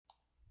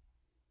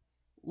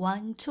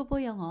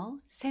왕초보영어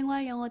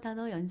생활영어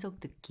단어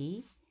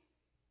연속듣기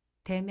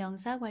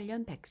대명사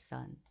관련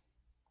 100선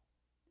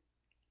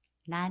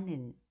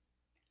나는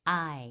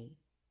I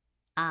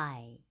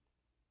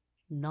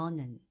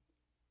너는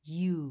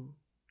you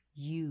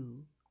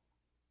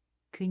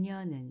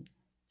그녀는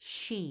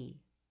she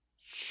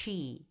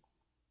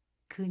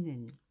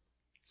그는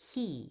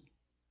he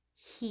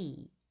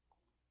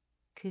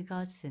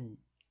그것은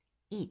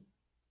it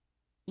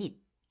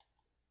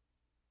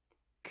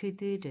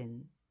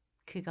그들은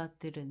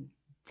그것들은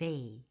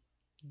they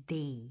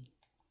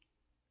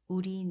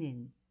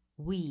우리는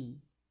we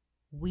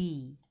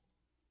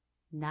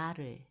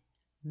나를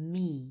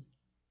me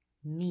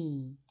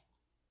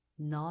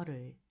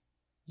너를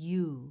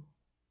you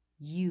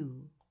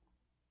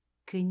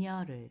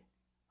그녀를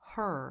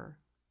her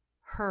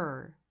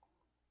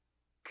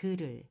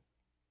그를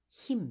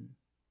him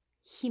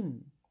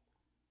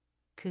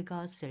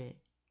그것을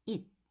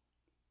it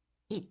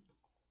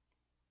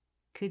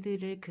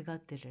그들을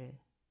그것들을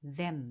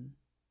them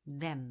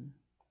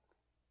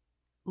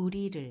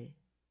우리를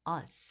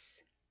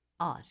us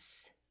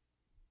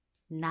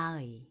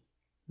나의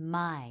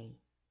my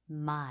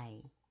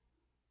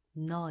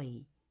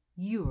너의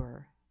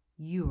your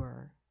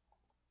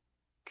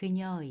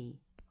그녀의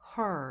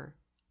her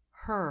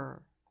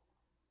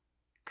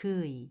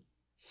그의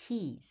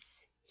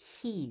his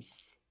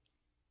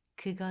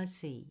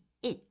그것의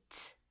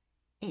it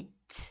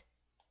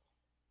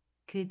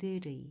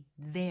그들의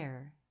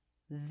their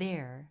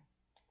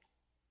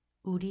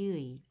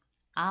우리의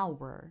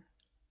our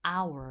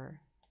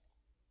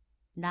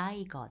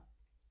나의 것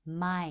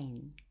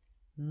mine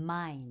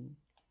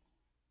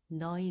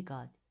너의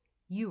것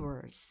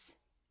yours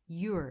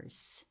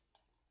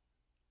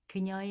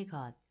그녀의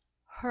것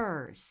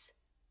hers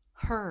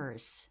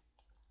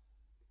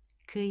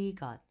그의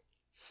것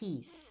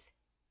his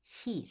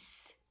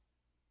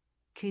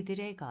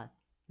그들의 것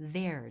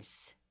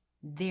theirs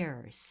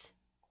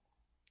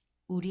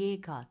우리의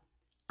것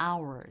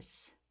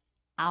ours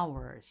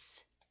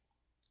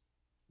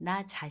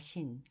나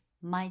자신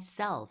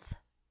myself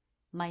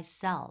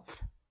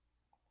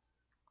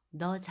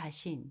너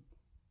자신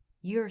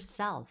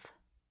yourself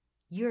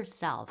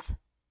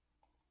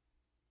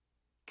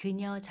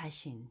그녀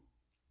자신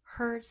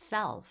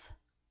herself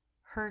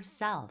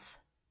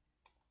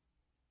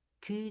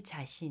그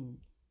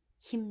자신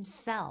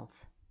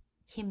himself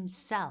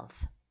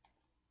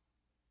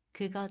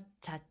그것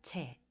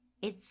자체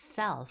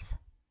itself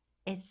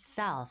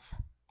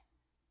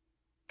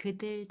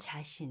그들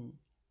자신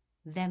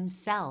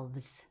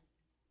themselves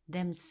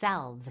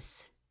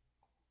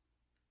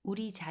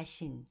우리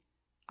자신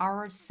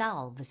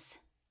ourselves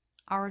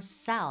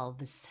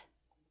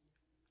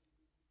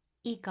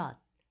이것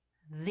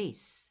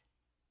this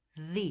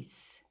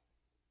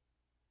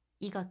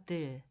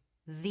이것들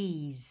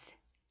these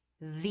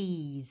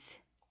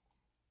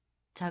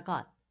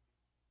저것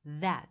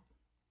that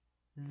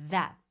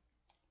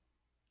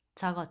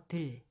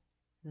저것들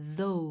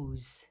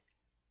those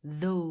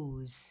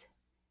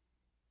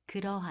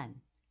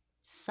그러한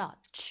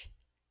such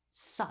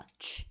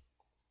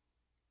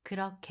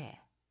그렇게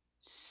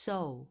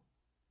so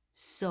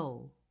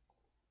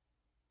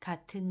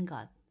같은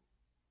것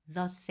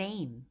the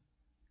same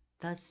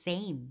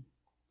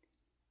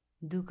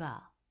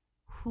누가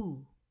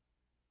who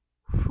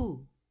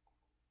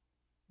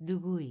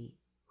누구의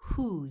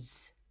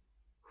whose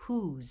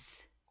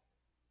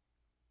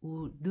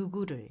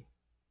누구를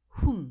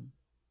whom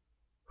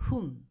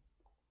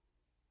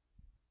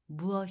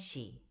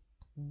무엇이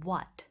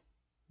what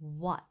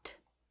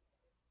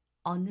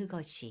어느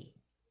것이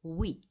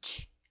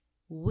which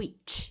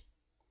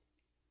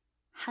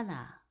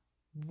하나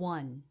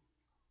one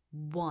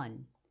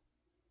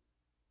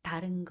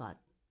다른 것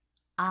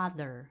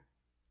other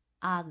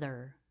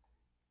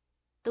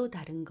또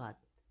다른 것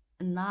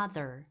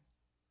another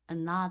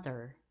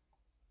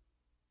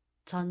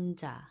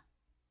전자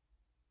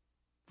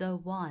the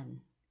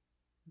one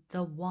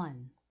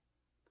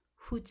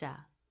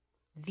후자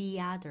the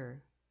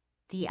other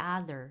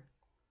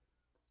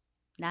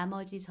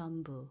나머지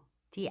전부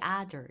the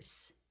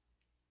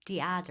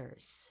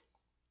others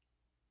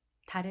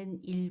다른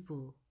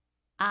일부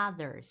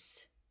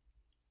others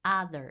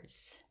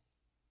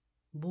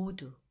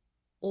모두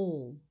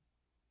all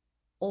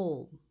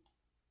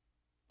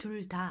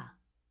둘 다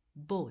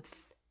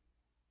both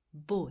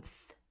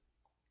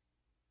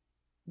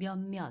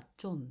몇몇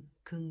좀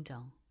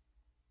긍정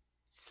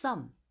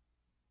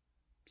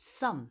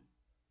some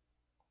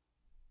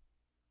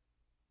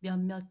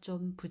몇몇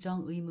좀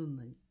부정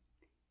의문문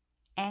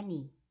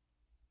any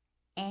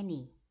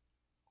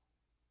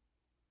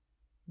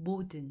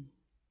모든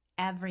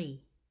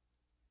every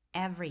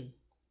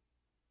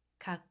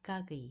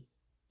각각의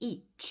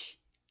each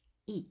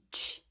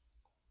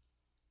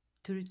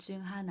둘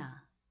중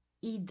하나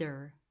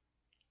either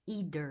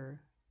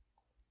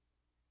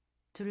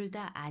둘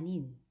다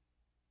아닌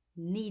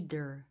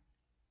neither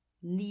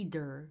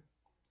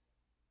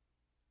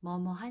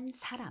뭐뭐한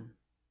사람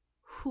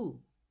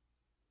who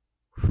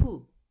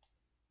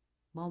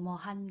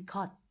뭐뭐한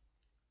것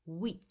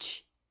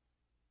which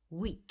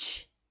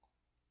which.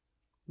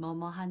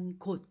 뭐뭐한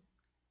곳,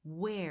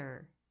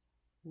 where.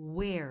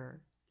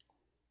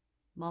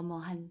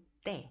 뭐뭐한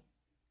때,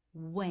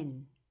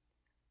 when.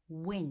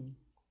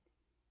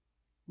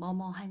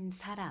 뭐뭐한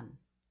사람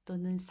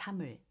또는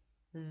사물,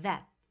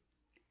 that.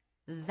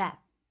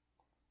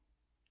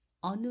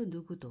 어느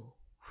누구도,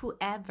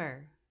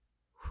 whoever.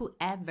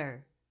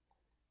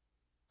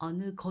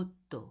 어느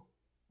곳도,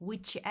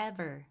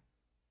 whichever.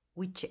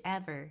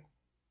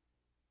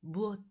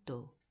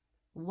 무엇도,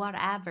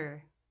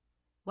 whatever.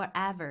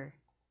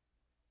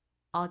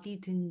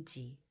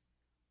 어디든지,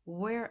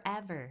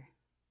 wherever.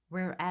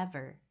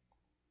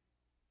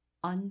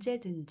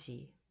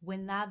 언제든지,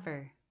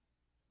 whenever.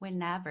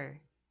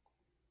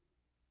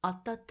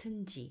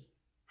 어떻든지,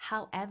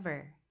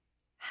 however.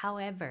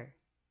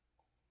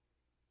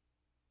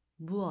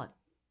 무엇,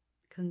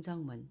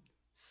 긍정문,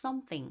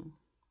 something.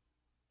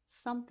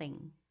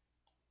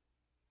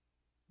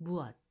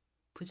 무엇,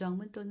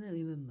 부정문 또는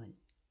의문문,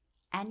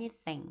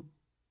 anything.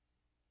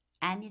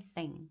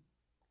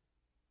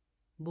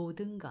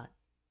 모든 것,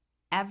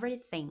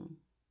 everything.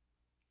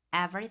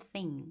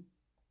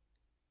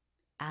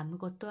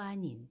 아무것도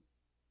아닌,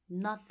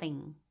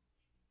 nothing.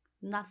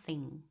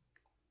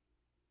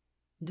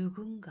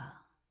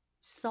 누군가,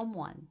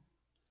 someone.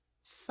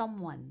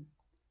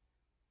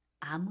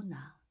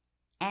 아무나,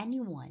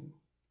 anyone.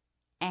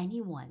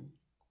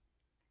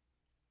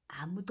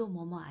 아무도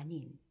뭐뭐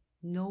아닌,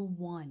 no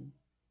one.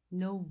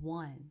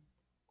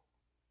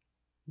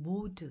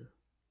 모두,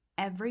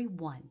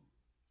 everyone.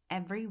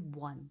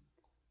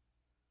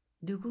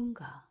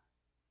 누군가,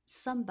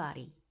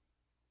 somebody.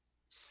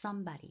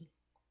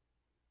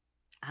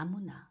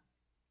 아무나,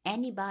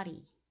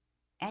 anybody.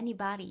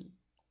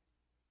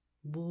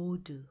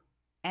 모두,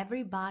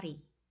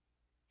 everybody.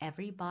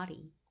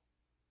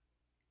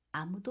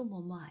 아무도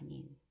뭐뭐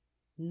아닌,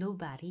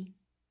 nobody.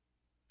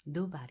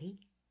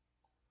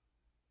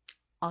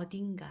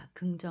 어딘가,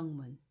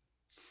 긍정문,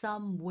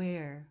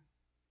 somewhere.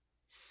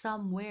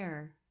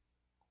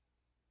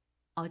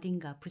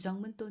 어딘가,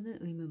 부정문 또는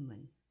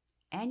의문문,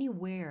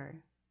 anywhere.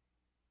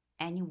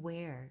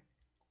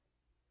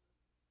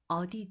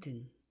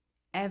 어디든,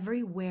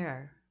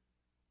 everywhere.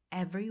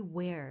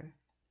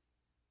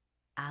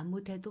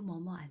 아무데도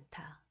뭐뭐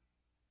않다,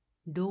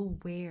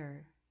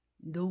 nowhere.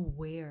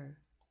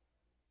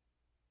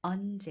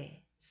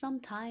 언제,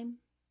 sometime.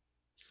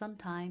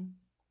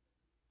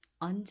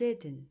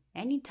 언제든,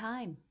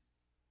 anytime.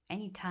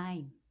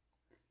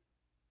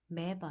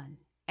 매번,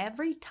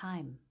 every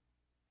time.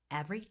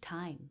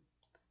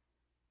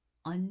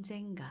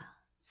 언젠가,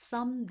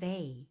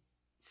 someday.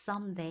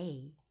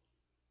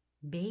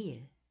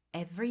 매일,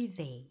 every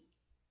day.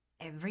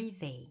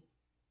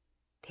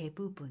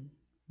 대부분,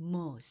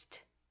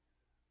 most.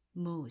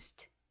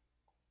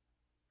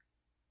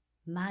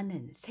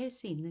 많은, 셀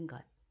수 있는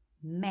것,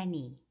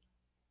 many.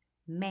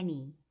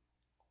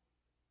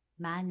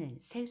 많은,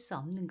 셀 수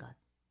없는 것,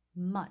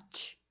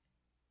 much.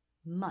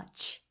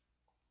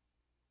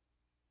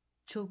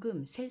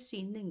 조금, 셀 수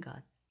있는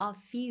것, a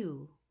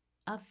few.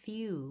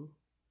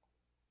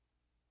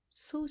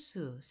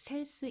 소수,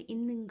 셀 수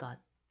있는 것,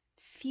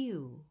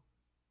 few.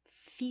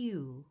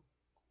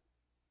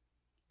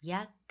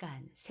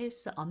 약간, 셀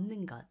수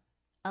없는 것,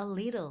 a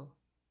little.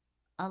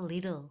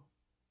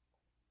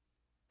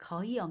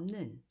 거의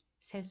없는,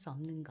 셀 수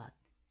없는 것,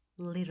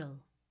 little.